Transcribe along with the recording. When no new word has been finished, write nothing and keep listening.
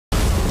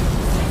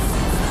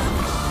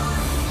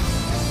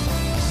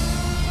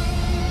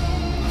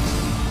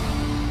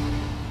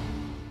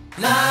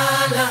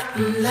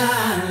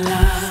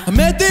I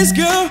met this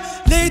girl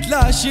late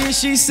last year.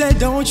 She said,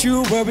 don't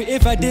you worry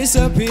if I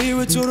disappear.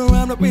 I told her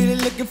I'm not really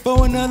looking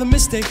for another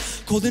mistake.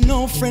 Called an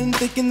old friend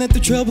thinking that the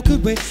trouble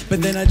could wait,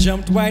 but then I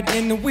jumped right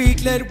in. A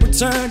week later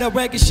returned. I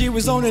reckon she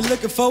was only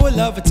looking for a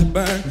lover to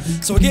burn.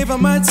 So I gave her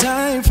my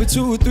time for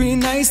 2 or 3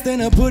 nights.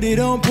 Then I put it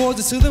on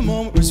pause until the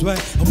moment was right.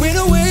 I went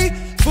away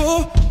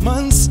for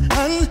months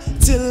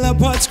until our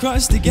paths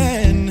crossed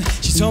again.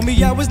 She told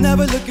me I was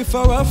never looking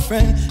for a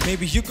friend.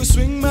 Maybe you could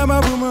swing by my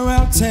room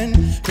around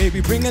 10.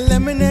 Baby, bring a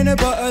lemon and a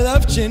bottle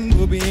of gin.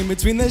 We'll be in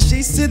between the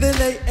sheets till the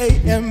late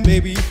AM.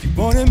 Baby, if you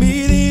wanted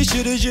me, then you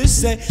should've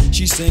just said.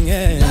 She's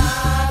singing,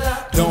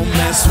 don't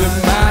mess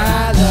with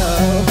my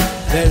love.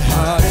 That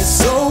heart is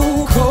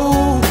so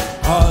cold,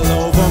 all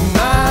over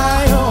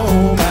my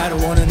home. I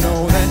don't wanna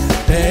know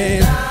that,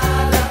 babe.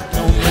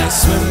 Don't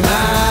mess with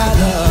my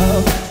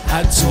love.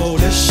 I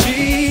told her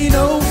she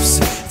knows.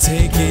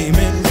 Take aim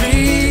and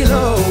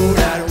reload.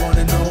 I don't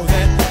wanna know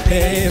that,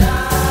 babe.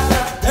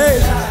 Hey,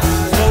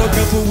 for a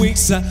couple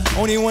weeks I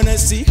only wanna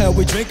see her.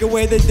 We drink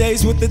away the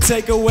days with the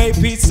takeaway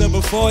pizza.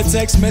 Before a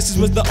text message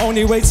was the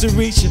only way to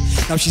reach her.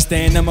 Now she's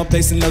staying at my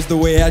place and loves the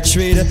way I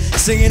treat her.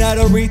 Singing out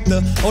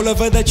Aretha all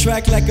over the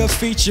track like a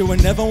feature.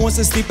 Whenever wants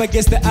to sleep, I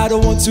guess that I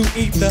don't want to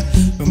either.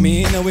 But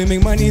me and her, we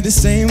make money the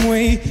same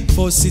way.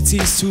 4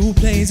 cities, 2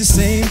 planes the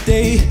same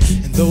day.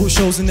 And those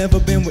shows have never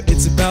been what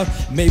it's about.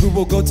 Maybe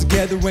we'll go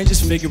together and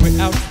just figure it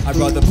out. I'd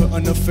rather put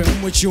on a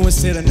film with you and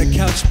sit on the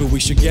couch. But we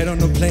should get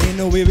on a plane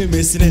or we'll be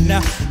missing it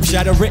now. Wish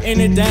I'd have written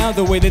it down,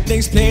 the way that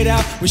things played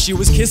out. When she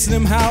was kissing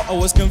him, how I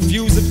was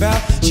confused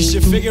about. She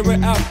should figure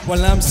it out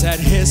while I'm sat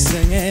here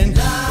singing.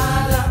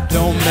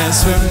 Don't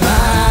mess with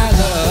my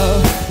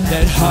love.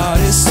 That heart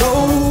is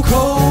so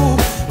cold,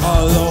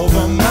 all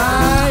over my